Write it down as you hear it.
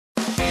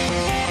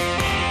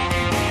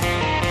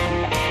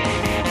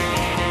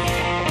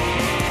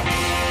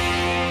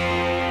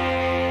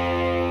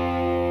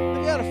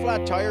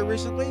flat tire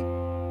recently?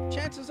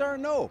 Chances are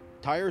no.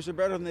 Tires are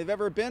better than they've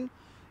ever been.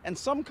 And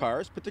some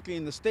cars, particularly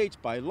in the States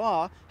by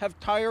law, have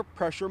tire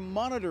pressure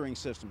monitoring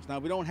systems. Now,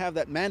 we don't have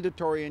that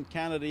mandatory in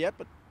Canada yet,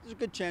 but there's a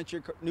good chance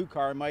your new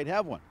car might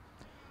have one.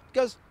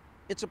 Because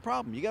it's a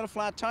problem. You got a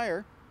flat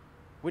tire,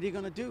 what are you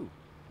going to do?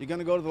 You're going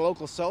to go to the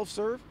local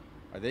self-serve?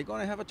 Are they going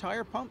to have a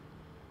tire pump?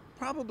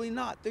 Probably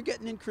not. They're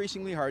getting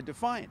increasingly hard to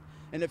find.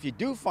 And if you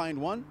do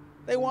find one,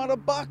 they want a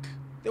buck.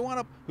 They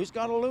want a, who's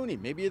got a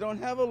loonie? Maybe you don't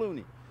have a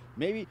loonie.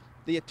 Maybe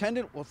the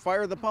attendant will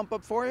fire the pump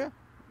up for you.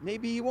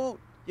 Maybe he won't.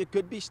 You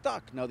could be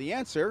stuck. Now the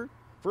answer,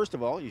 first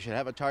of all, you should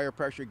have a tire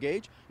pressure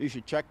gauge. You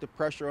should check the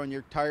pressure on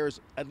your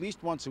tires at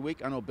least once a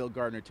week. I know Bill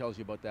Gardner tells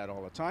you about that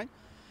all the time.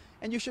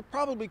 And you should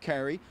probably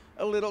carry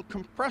a little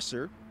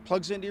compressor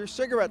plugs into your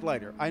cigarette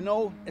lighter. I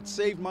know it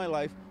saved my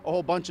life a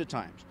whole bunch of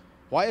times.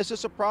 Why is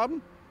this a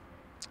problem?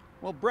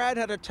 Well, Brad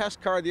had a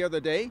test car the other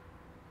day.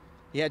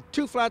 He had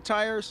 2 flat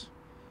tires,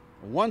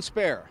 1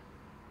 spare.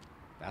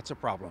 That's a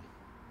problem.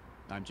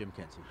 I'm Jim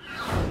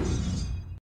Kenzie.